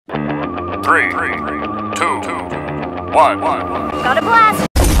3, 2, 1. Got a blast!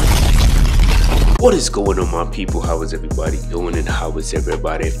 What is going on, my people? How is everybody doing and how is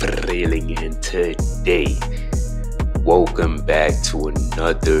everybody feeling? And today, welcome back to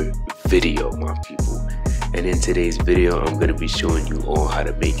another video, my people. And in today's video, I'm going to be showing you all how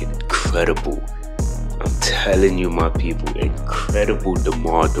to make an incredible, I'm telling you, my people, incredible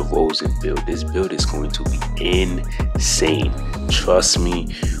DeMar DeRozan build. This build is going to be insane. Trust me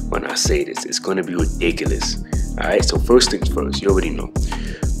when I say this. It's going to be ridiculous. Alright, so first things first, you already know.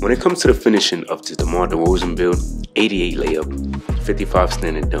 When it comes to the finishing of the DeMar DeRozan build, 88 layup, 55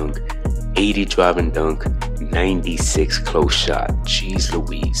 standing dunk, 80 driving dunk, 96 close shot. Jeez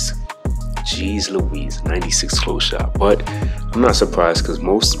Louise. Jeez Louise, 96 close shot. But I'm not surprised because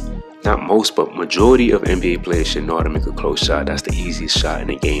not most, but majority of NBA players should know how to make a close shot. That's the easiest shot in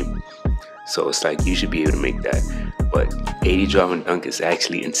the game. So it's like you should be able to make that. But 80 driving dunk is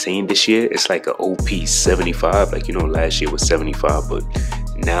actually insane this year. It's like an OP 75. Like, you know, last year was 75, but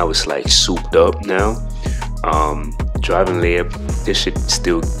now it's like souped up now. Driving layup, this should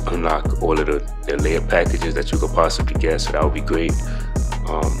still unlock all of the layup packages that you could possibly get. So that would be great.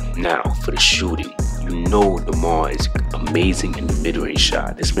 Now for the shooting. You know DeMar is amazing in the mid-range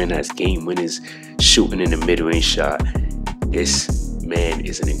shot. This man has game winners shooting in the mid-range shot. This man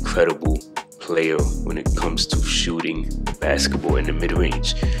is an incredible player when it comes to shooting basketball in the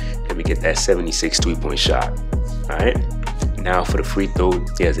mid-range. Let me get that 76 three-point shot. Alright. Now for the free throw,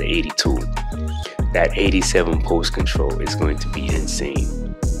 he has an 82. That 87 post control is going to be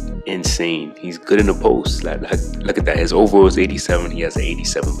insane. Insane. He's good in the post. Like, look at that. His overall is 87. He has an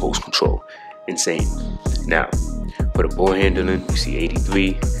 87 post control. Insane. Now, for the ball handling, you see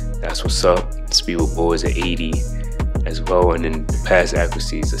 83. That's what's up. Speed with ball is an 80 as well, and then the pass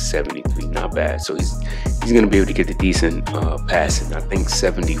accuracy is a 73. Not bad. So he's gonna be able to get the decent passing. I think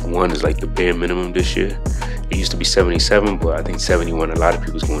 71 is like the bare minimum this year. It used to be 77, but I think 71. A lot of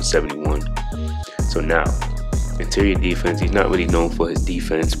people's going 71. So now, interior defense. He's not really known for his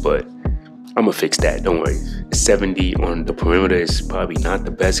defense, but I'm gonna fix that. Don't worry. 70 on the perimeter is probably not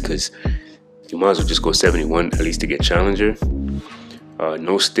the best because you might as well just go 71 at least to get challenger.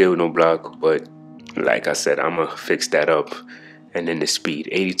 No steal, no block, but like I said, I'm gonna fix that up. And then the speed,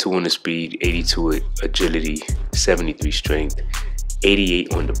 82 on the speed, 82 agility, 73 strength,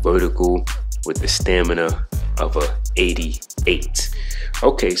 88 on the vertical with the stamina of a 88.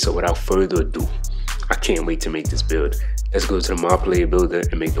 Okay, so without further ado, I can't wait to make this build. Let's go to the My Player Builder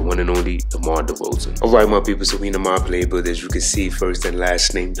and make the one and only DeMar DeRozan. Alright, my people, so we in the My Player Builder. As you can see, first and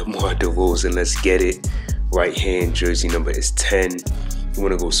last name, DeMar DeRozan. Let's get it. Right hand jersey number is 10. You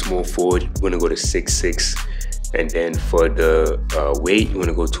want to go small forward. You want to go to 6'6". And then for the weight, you want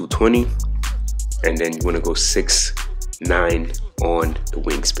to go 220. And then you want to go 6'9" on the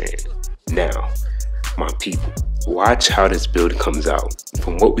wingspan. Now, my people, watch how this build comes out.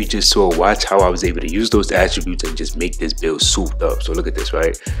 From what we just saw, watch how I was able to use those attributes and just make this build souped up. So look at this,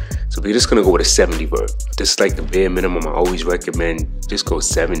 right? So we're just gonna go with a 70 vert. This is like the bare minimum. I always recommend just go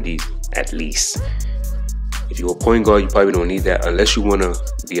 70 at least. If you're a point guard, you probably don't need that. Unless you wanna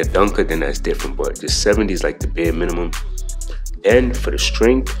be a dunker, then that's different. But just 70 is like the bare minimum. Then for the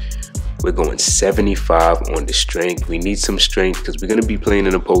strength, we're going 75 on the strength. We need some strength because we're going to be playing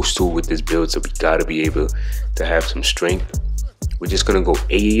in a post tool with this build, so we got to be able to have some strength. We're just going to go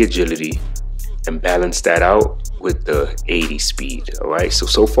 80 agility and balance that out with the 80 speed. All right,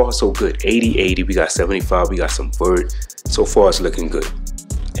 so far so good. 80, we got 75, we got some vert. So far it's looking good.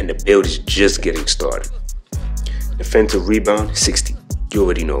 And the build is just getting started. Defensive rebound, 60. You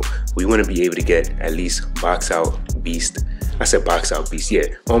already know. We want to be able to get at least box out beast. I said box out beast, yeah.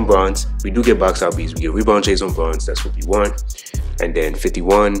 On bronze, we do get box out beast. We get rebound chase on bronze, that's what we want. And then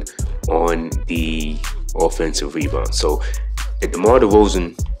 51 on the offensive rebound. So the DeMar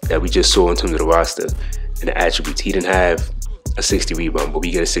DeRozan that we just saw in terms of the roster and the attributes, he didn't have a 60 rebound, but we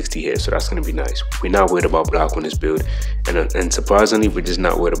get a 60 here, so that's gonna be nice. We're not worried about block on this build, and surprisingly, we're just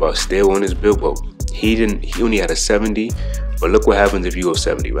not worried about steal on this build. But he only had a 70. But look what happens if you go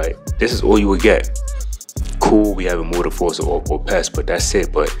 70, right? This is all you would get. Cool, we have a motor force or pass, but that's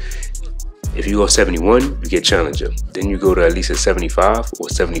it. But if you go 71, you get challenger. Then you go to at least a 75 or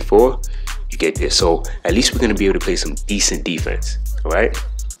 74, you get this. So at least we're going to be able to play some decent defense, all right?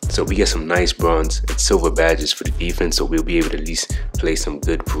 So we get some nice bronze and silver badges for the defense, so we'll be able to at least play some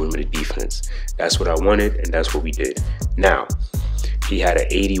good perimeter defense. That's what I wanted, and that's what we did. Now, he had an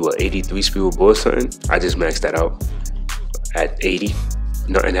 80 or 83 speed with ball or something. I just maxed that out at 80.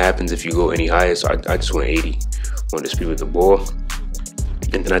 Nothing happens if you go any higher, so I just went 80 on the speed with the ball.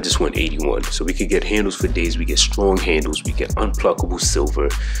 And then I just went 81. So we could get handles for days. We get strong handles. We get unpluckable silver.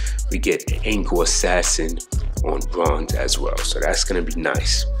 We get ankle assassin on bronze as well. So that's going to be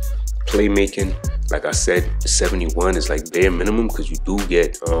nice. Playmaking, like I said, 71 is like bare minimum because you do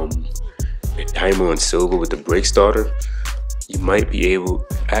get a diamond on silver with the break starter. You might be able,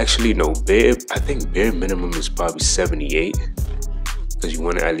 actually no, I think bare minimum is probably 78 because you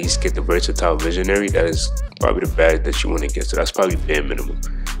want to at least get the versatile visionary. That is probably the badge that you want to get, so that's probably bare minimum.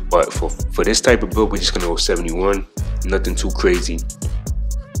 But for this type of build, we're just gonna go 71, nothing too crazy.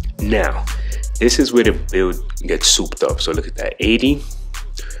 Now this is where the build gets souped up. So look at that, 80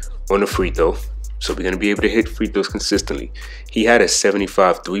 on the free throw, so we're gonna be able to hit free throws consistently. He had a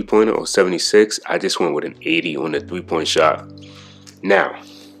 75 3-pointer or 76. I just went with an 80 on the 3-point shot. Now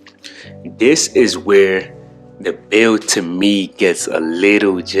this is where the build to me gets a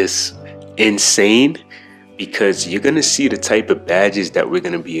little just insane, because you're gonna see the type of badges that we're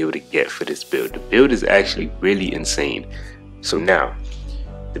gonna be able to get for this build. The build is actually really insane. So now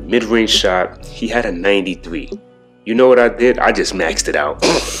the mid-range shot, he had a 93. You know what I did? I just maxed it out.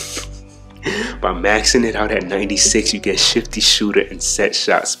 By maxing it out at 96, you get shifty shooter and set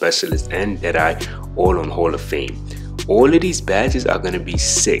shot specialist and Deadeye, all on Hall of Fame. All of these badges are gonna be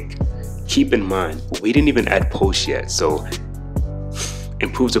sick. Keep in mind, we didn't even add post yet, so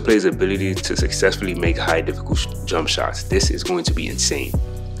improves the player's ability to successfully make high difficult jump shots. This is going to be insane.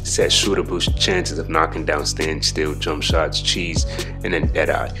 Set shooter boosts chances of knocking down standstill jump shots, cheese, and then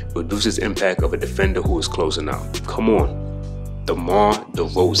Deadeye. Reduces impact of a defender who is closing out. Come on, DeMar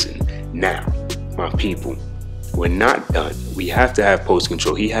DeRozan. Now, my people, we're not done. We have to have post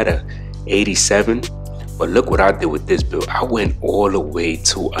control. He had a 87. But look what I did with this build. I went all the way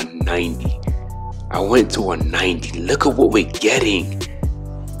to a 90. I went to a 90. Look at what we're getting.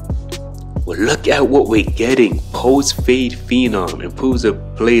 Well, look at what we're getting. Post fade phenom. Improves a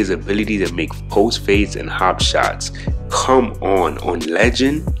player's ability to make post fades and hop shots. Come on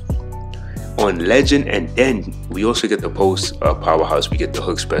legend. On legend, and then we also get the post powerhouse. We get the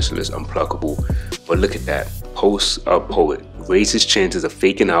hook specialist, unpluckable. But look at that. Post poet. Raises chances of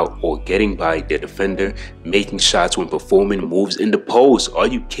faking out or getting by their defender, making shots when performing moves in the post. Are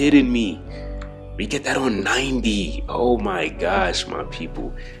you kidding me? We get that on 90. Oh my gosh, my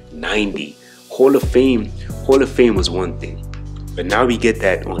people. 90. Hall of Fame was one thing, but now we get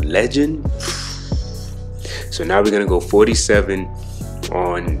that on legend. So now we're gonna go 47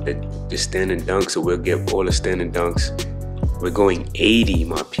 on the standing dunk, so we'll get all the standing dunks. We're going 80,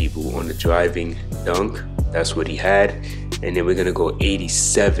 my people, on the driving dunk. That's what he had. And then we're gonna go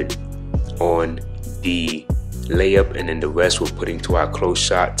 87 on the layup, and then the rest we're putting to our close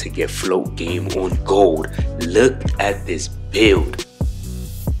shot to get float game on gold. Look at this build.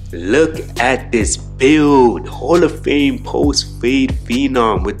 Look at this build. Hall of Fame post fade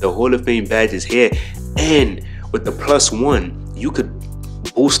phenom with the Hall of Fame badges here, and with the +1, you could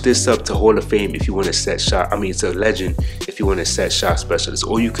boost this up to Hall of Fame if you want to set shot. I mean, it's a legend if you want to set shot specialist,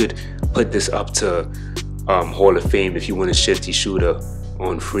 or you could put this up to Hall of Fame if you want a shifty shooter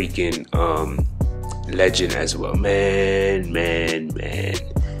on freaking legend as well. Man,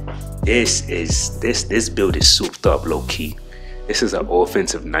 this build is souped up low key. This is an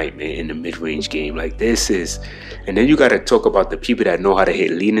offensive nightmare in the mid-range game. Like, this is, and then you got to talk about the people that know how to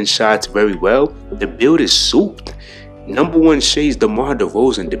hit leaning shots very well. The build is souped. #1 shades DeMar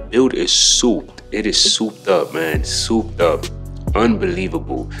DeRozan. The build is souped. It is souped up, man. Souped up.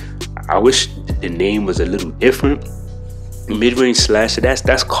 Unbelievable. I wish the name was a little different. Mid-range slasher,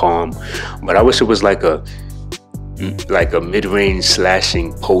 that's calm, but I wish it was like a mid-range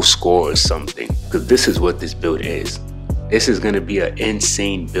slashing post score or something, because this is what this build is. This is gonna be an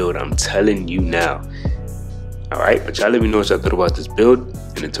insane build, I'm telling you now. All right, but y'all let me know what y'all thought about this build,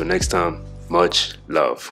 and until next time, much love.